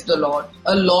criticized a lot.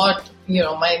 You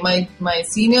know, my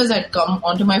seniors had come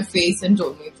onto my face and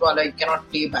told me, "Jwala, you cannot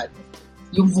play badminton.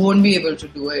 You won't be able to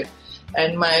do it."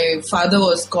 And my father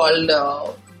was called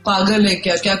 "Pagal hai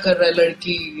kya kar raha hai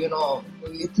ladki? You know,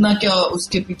 itna kya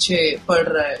uske piche pad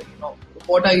raha hai? You know,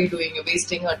 what are you doing? You're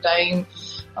wasting her time,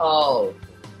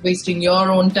 wasting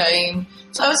your own time."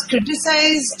 So I was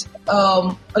criticized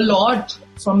a lot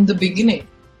from the beginning,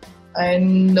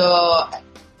 and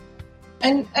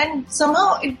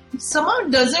somehow it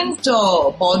doesn't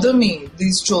bother me,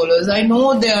 these trollers. I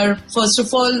know they are, first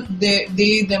of all,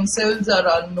 they themselves are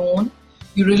unknown.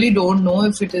 You really don't know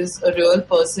if it is a real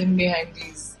person behind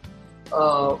these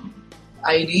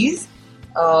IDs.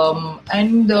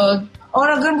 और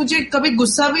अगर मुझे कभी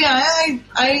गुस्सा भी आया,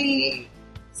 I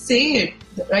say it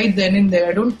right then and there.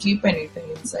 I don't keep anything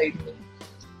inside me.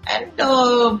 And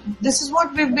this is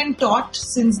what we've been taught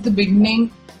since the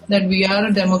beginning, that we are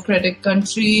a democratic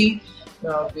country.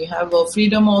 We have a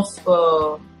freedom of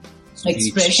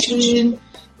expression.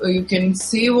 You can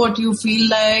say what you feel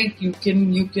like. You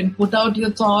can put out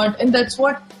your thought, and that's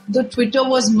what the Twitter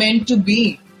was meant to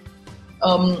be.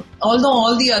 Although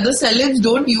all the other celebs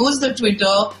don't use the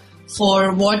Twitter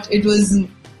for what it was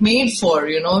made for,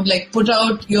 you know, like put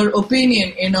out your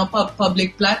opinion in a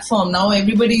public platform. Now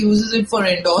everybody uses it for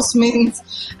endorsements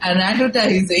and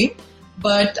advertising.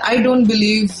 But I don't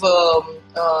believe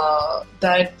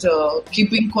that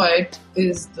keeping quiet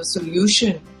is the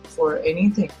solution for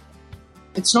anything.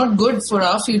 It's not good for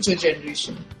our future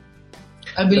generation.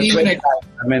 I believe in it.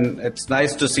 I mean, it's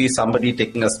nice to see somebody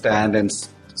taking a stand and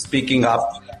speaking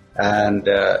up and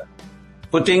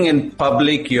putting in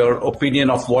public your opinion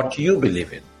of what you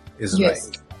believe in is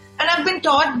right. And I've been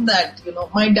taught that, you know,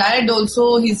 my dad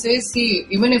also, he says, see,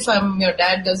 even if I'm your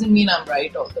dad doesn't mean I'm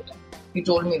right all the time. He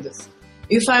told me this.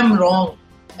 If I'm wrong,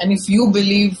 and if you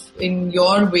believe in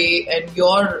your way and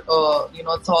your,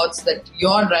 thoughts that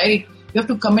you're right, you have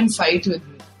to come and fight with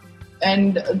me.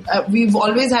 And we've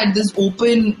always had this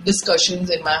open discussions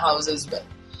in my house as well.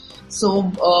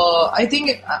 So I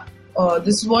think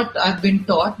this is what I've been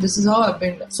taught. This is how I've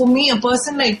been. For me, a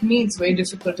person like me, it's very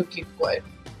difficult to keep quiet.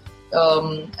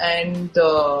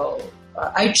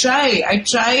 I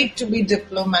try to be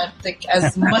diplomatic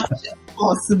as much as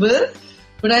possible.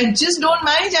 But I just don't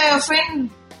manage. I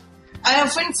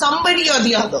offend somebody or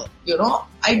the other. You know,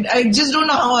 I just don't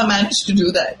know how I managed to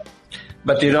do that.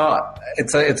 But you know,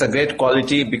 it's a great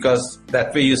quality, because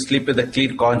that way you sleep with a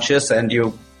clean conscience and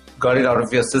you got it out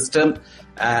of your system,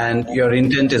 and your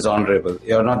intent is honorable.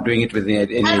 You're not doing it with any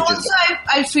agenda. And also,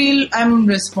 I feel I'm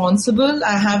responsible.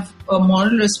 I have a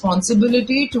moral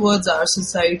responsibility towards our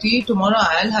society. Tomorrow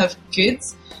I'll have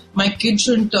kids. My kids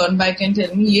shouldn't turn back and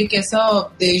tell me, ये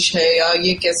कैसा देश है या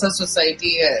ये कैसा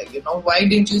society है, you know, why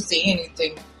didn't you say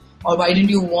anything, or why didn't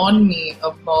you warn me,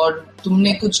 or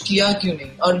तुमने कुछ किया क्यों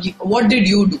नहीं, or what did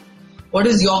you do, what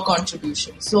is your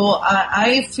contribution? So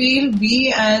I feel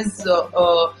we as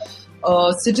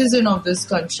a citizen of this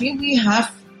country, we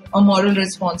have a moral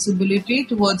responsibility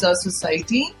towards our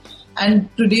society, and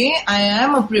today I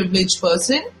am a privileged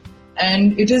person,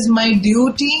 and it is my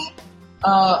duty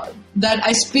that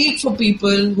I speak for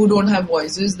people who don't have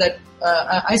voices, that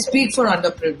I speak for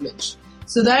underprivileged,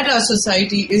 so that our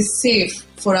society is safe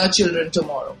for our children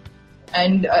tomorrow.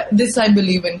 And this I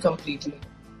believe in completely.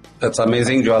 That's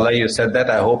amazing, Jwala. You said that.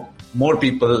 I hope more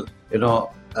people,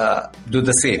 do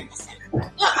the same. Yeah,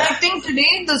 I think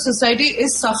today the society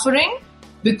is suffering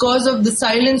because of the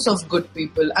silence of good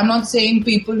people. I'm not saying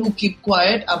people who keep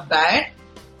quiet are bad.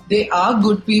 They are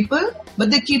good people,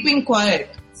 but they're keeping quiet.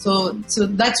 So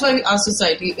that's why our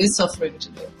society is suffering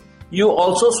today. You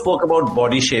also spoke about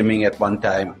body shaming at one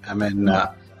time. I mean,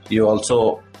 you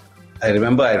also, I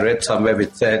remember I read somewhere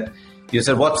which said, you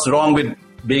said, what's wrong with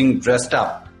being dressed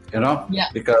up? Yeah.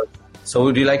 So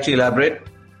would you like to elaborate?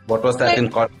 What was that in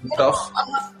context of?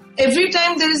 Every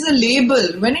time there is a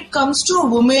label. When it comes to a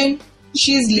woman,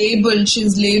 she's labeled.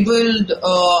 She's labeled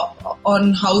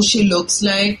on how she looks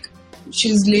like.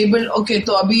 She's labeled, okay,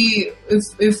 so abhi,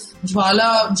 if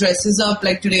Jwala dresses up,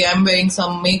 like today I'm wearing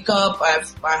some makeup, I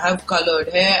have colored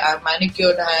hair, I have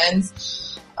manicured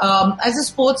hands. As a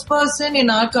sports person in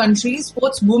our country,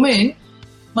 sports woman,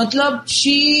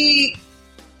 she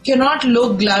cannot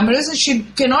look glamorous, she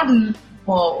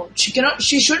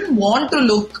shouldn't want to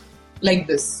look like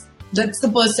this. That's the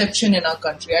perception in our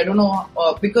country. I don't know,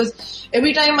 because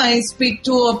every time I speak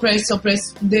to a press,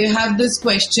 they have this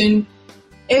question.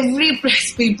 Every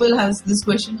press people has this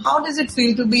question. How does it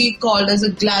feel to be called as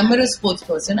a glamorous sports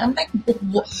person? I'm like,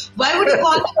 why would you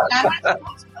call me a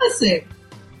glamorous sports person?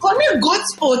 Call me a good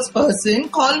sports person.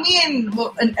 Call me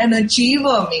an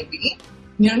achiever, maybe.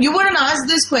 You wouldn't ask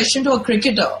this question to a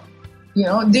cricketer.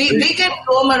 They can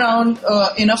roam around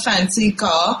in a fancy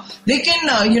car. They can,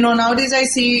 nowadays I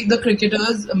see the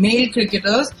cricketers, male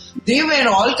cricketers, they wear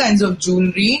all kinds of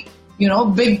jewelry.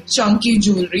 Big chunky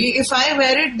jewelry. If I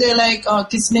wear it, they're like,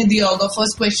 kisne diya hoga?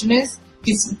 First question is,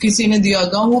 kisi ne diya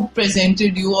hoga? Who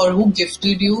presented you or who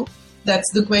gifted you? That's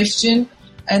the question.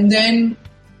 And then,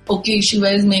 okay, she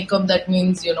wears makeup, that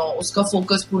means, uska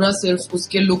focus pura sirf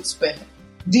uske looks pe hai.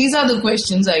 These are the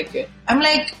questions I get. I'm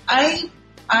like, I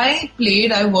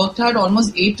worked hard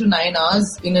almost 8 to 9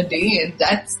 hours in a day, and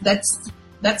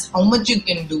that's how much you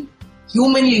can do.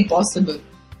 Humanly possible.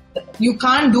 You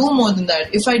can't do more than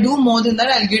that. If I do more than that,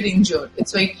 I'll get injured.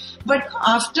 It's like, but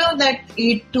after that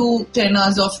 8 to 10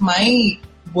 hours of my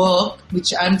work,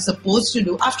 which I'm supposed to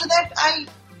do, after that, I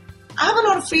have a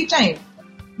lot of free time.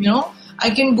 I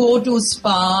can go to a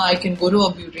spa, I can go to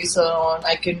a beauty salon,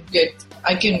 I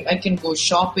can go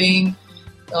shopping,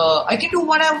 I can do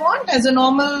what I want as a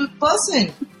normal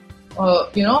person,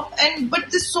 but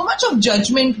there's so much of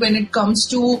judgment when it comes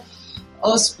to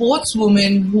a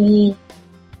sportswoman who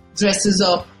dresses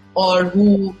up or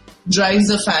who drives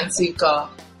a fancy car.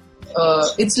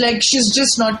 It's like she's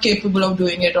just not capable of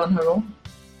doing it on her own.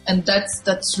 And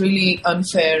that's really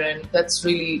unfair and that's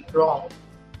really wrong.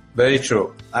 Very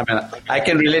true. I mean, I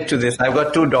can relate to this. I've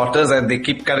got 2 daughters and they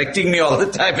keep correcting me all the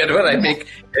time whenever I make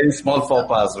any small faux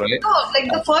pas, right? No,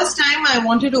 like the first time I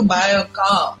wanted to buy a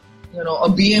car, a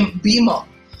Beamer.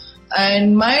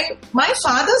 And my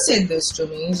father said this to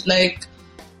me. He's like,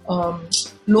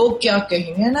 log kya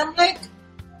kahenge? And I'm like,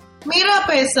 mera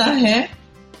paisa hai,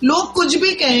 log kuch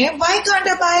bhi kahe, why can't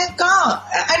I buy a car?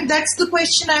 And that's the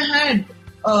question I had.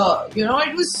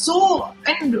 It was so,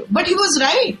 but he was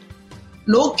right.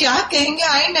 Log kya kahenge?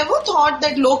 I never thought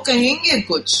that log kahenge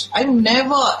kuch. I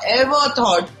never ever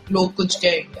thought log kuch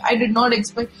kahenge. I did not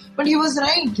expect, but he was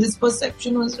right. His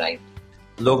perception was right.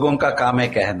 Logon ka kaam hai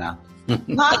कहना.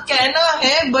 हाँ कहना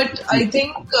है, but I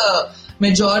think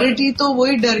majority तो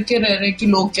वही डर के रह रहे कि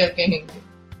लोग क्या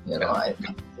कहेंगे.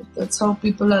 That's how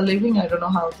people are living. I don't know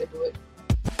how they do it.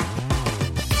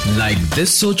 Like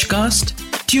this Sochcast?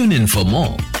 Tune in for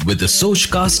more with the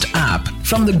Sochcast app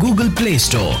from the Google Play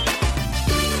Store.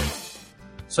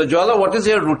 So Jwala, what is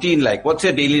your routine like? What's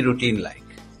your daily routine like?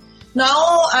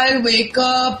 Now I wake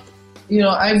up,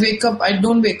 I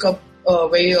don't wake up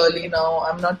very early now.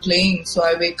 I'm not playing, so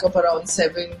I wake up around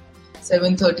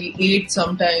 7:30, 8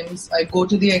 sometimes. I go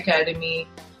to the academy.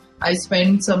 I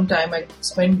spend some time. I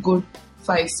spend good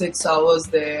 5-6 hours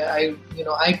there.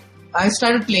 I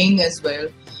started playing as well,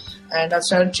 and I've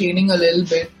started training a little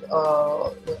bit.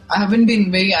 I haven't been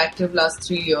very active last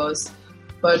 3 years,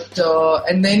 but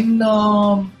and then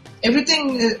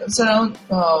everything is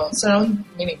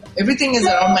everything is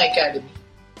around my academy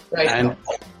right now.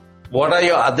 What are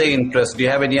your other interests? Do you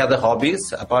have any other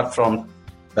hobbies apart from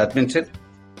badminton?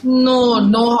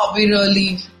 No hobby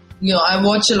really. I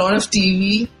watch a lot of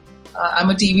TV. I'm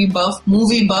a TV buff,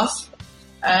 movie buff.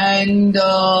 And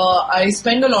I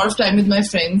spend a lot of time with my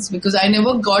friends because I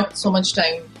never got so much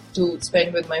time to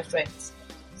spend with my friends.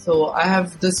 So I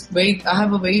have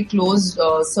a very close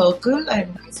circle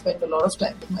and I spend a lot of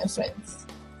time with my friends.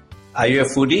 Are you a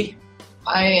foodie?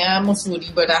 I am a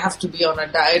foodie, but I have to be on a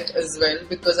diet as well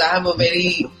because I have a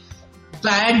very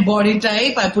bad body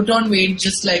type. I put on weight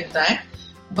just like that.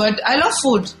 But I love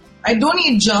food. I don't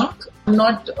eat junk. I'm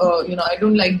not, I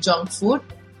don't like junk food.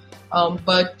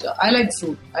 But I like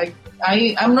food.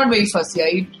 I'm not very fussy. I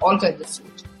eat all kinds of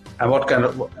food. And what kind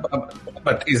of?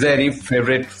 But is there any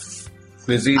favorite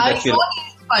cuisine I that you? don't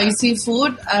eat spicy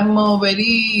food. I'm a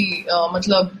very,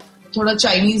 मतलब थोड़ा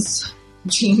Chinese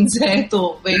genes है,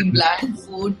 तो very bland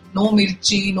food. No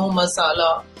mirchi, no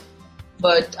masala.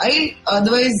 But I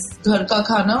otherwise घर का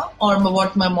खाना or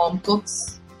what my mom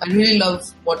cooks. I really love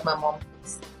what my mom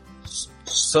cooks.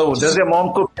 So, does your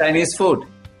mom cook Chinese food?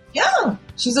 Yeah,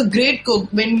 she's a great cook.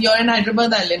 When you're in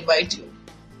Hyderabad, I'll invite you.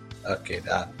 Okay,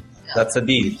 that's a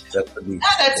deal. That's a deal.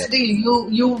 Yeah, that's the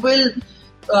deal. You will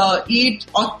eat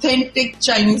authentic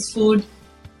Chinese food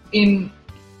in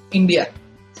India.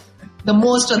 The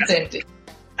most authentic.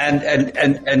 And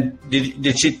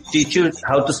did she teach you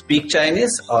how to speak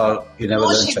Chinese, or you never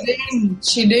learned she Chinese? didn't.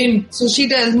 She didn't. So she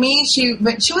tells me she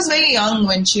was very young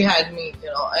when she had me,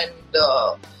 and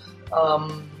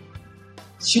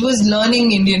she was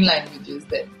learning Indian languages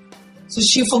then. So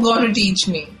she forgot to teach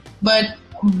me. But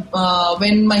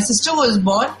when my sister was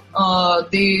born,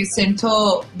 they sent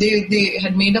her. They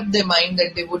had made up their mind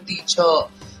that they would teach her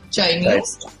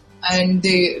Chinese. Right. And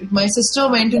my sister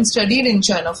went and studied in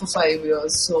China for 5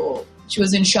 years. So she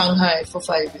was in Shanghai for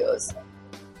 5 years.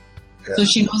 Yeah. So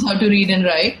she knows how to read and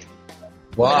write.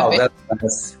 Wow, that's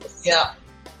nice. Yeah.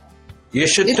 You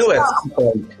should It's do it. tough.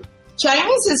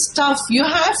 Chinese is tough. You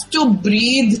have to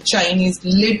breathe Chinese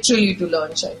literally to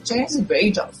learn Chinese. Chinese is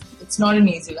very tough. It's not an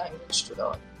easy language to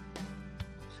learn.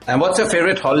 And what's your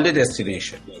favorite holiday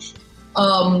destination?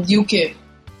 UK.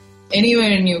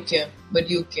 Anywhere in UK, but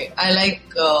UK. I like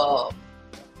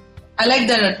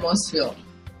that atmosphere.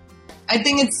 I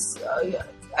think it's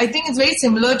very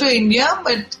similar to India,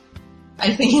 but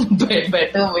I think in a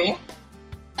better way.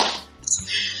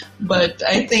 But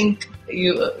I think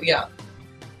UK.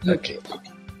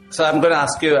 So I'm going to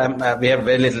ask you. We have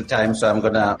very little time, so I'm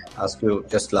going to ask you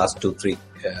just last 2-3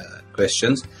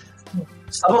 questions.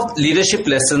 Some of the leadership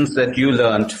lessons that you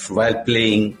learned while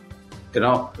playing.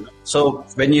 So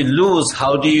when you lose,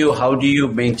 how do you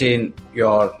maintain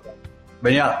your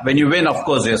when you win? Of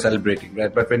course, you're celebrating,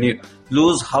 right? But when you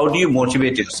lose, how do you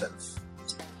motivate yourself?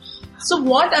 So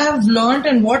what I have learned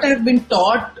and what I have been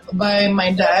taught by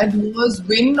my dad was,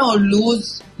 win or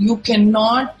lose, you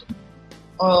cannot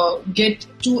get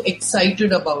too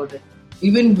excited about it.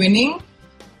 Even winning,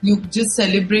 you just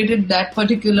celebrated that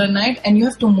particular night, and you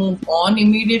have to move on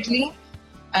immediately.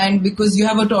 And because you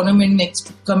have a tournament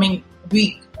next coming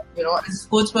week, as a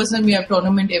sports person, we have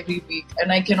tournament every week,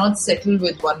 and I cannot settle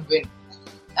with one win.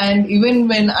 And even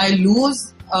when I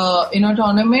lose in a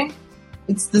tournament,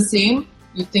 it's the same.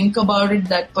 You think about it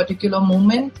that particular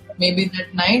moment, maybe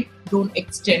that night, don't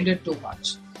extend it too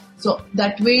much. So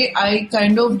that way I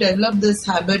kind of developed this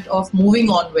habit of moving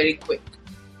on very quick.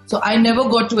 So I never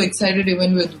got too excited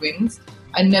even with wins.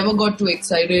 I never got too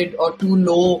excited or too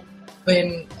low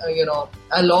when,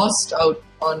 I lost out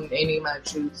on any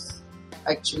matches.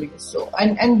 Actually, so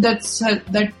and that's how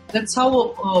that's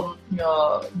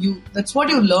what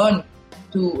you learn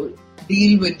to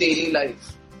deal with daily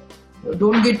life.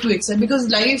 Don't get too excited, because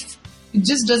life, it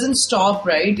just doesn't stop,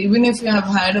 right? Even if you have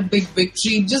had a big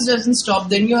victory, it just doesn't stop.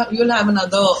 Then you'll have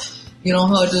another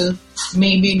hurdle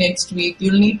maybe next week.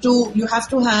 You have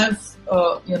to have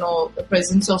a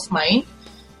presence of mind,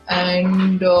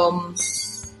 and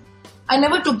I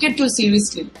never took it too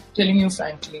seriously, telling you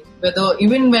frankly.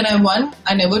 Even when I won,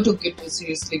 I never took it too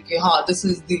seriously. This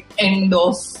is the end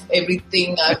of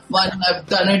everything. I've won, I've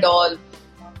done it all.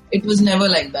 It was never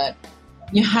like that.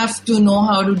 You have to know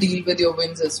how to deal with your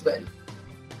wins as well.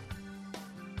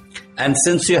 And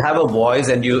since you have a voice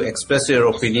and you express your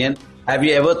opinion, have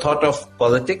you ever thought of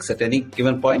politics at any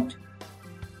given point?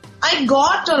 I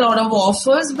got a lot of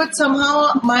offers, but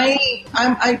somehow my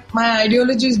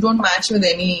ideologies don't match with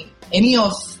any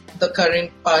of the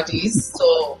current parties.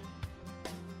 So,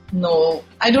 no,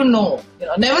 I don't know.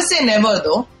 Never say never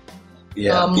though.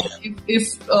 Yeah.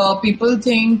 If people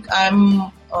think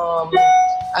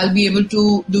I'll be able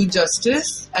to do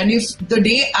justice, and if the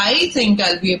day I think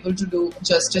I'll be able to do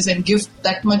justice and give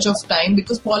that much of time,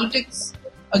 because politics,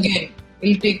 again,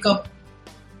 will take up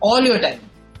all your time.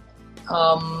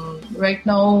 Right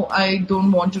now, I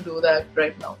don't want to do that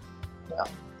right now. Yeah.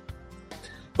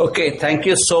 Okay, thank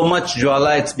you so much,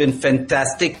 Jwala. It's been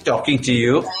fantastic talking to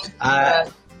you.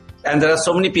 And there are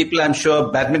so many people, I'm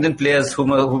sure, badminton players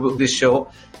who this show.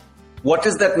 What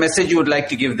is that message you would like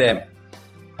to give them?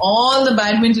 All the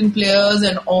badminton players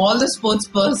and all the sports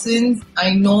persons,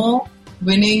 I know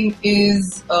winning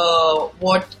is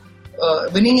what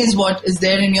is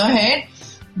there in your head,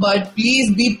 but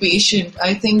please be patient.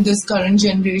 I think this current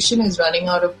generation is running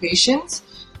out of patience.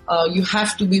 You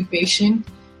have to be patient,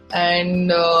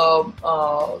 and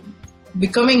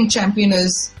becoming champion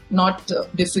is not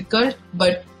difficult,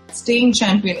 but staying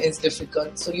champion is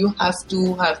difficult. So you have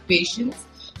to have patience,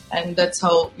 and that's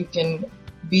how you can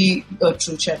be a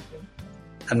true champion.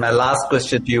 And my last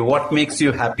question to you, what makes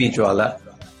you happy, Jwala?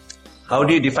 How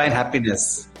do you define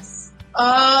happiness?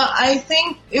 I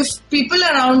think if people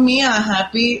around me are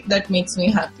happy, that makes me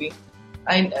happy.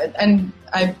 And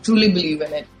I truly believe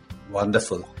in it.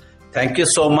 Wonderful. Thank you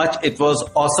so much. It was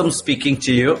awesome speaking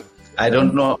to you. I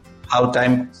don't know how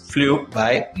time flew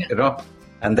by,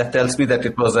 and that tells me that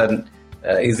it was an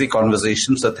easy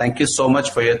conversation. So thank you so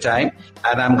much for your time.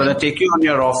 And I'm going to take you on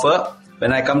your offer.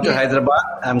 When I come to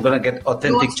Hyderabad, I'm going to get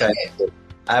authentic Chinese food.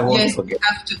 I won't forget. You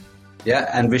have to. Yeah,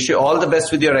 and wish you all the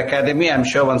best with your academy. I'm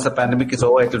sure once the pandemic is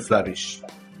over, it will flourish.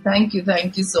 Thank you.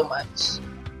 Thank you so much.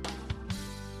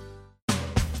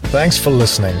 Thanks for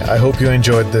listening. I hope you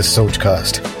enjoyed this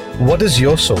Sochcast. What is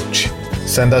your Soch?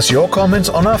 Send us your comments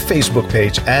on our Facebook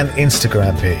page and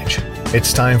Instagram page.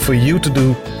 It's time for you to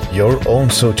do your own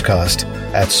Sochcast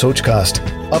at Sochcast.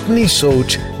 Apni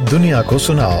Soch Duniya ko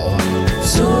sunao.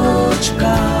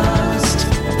 Sochcast.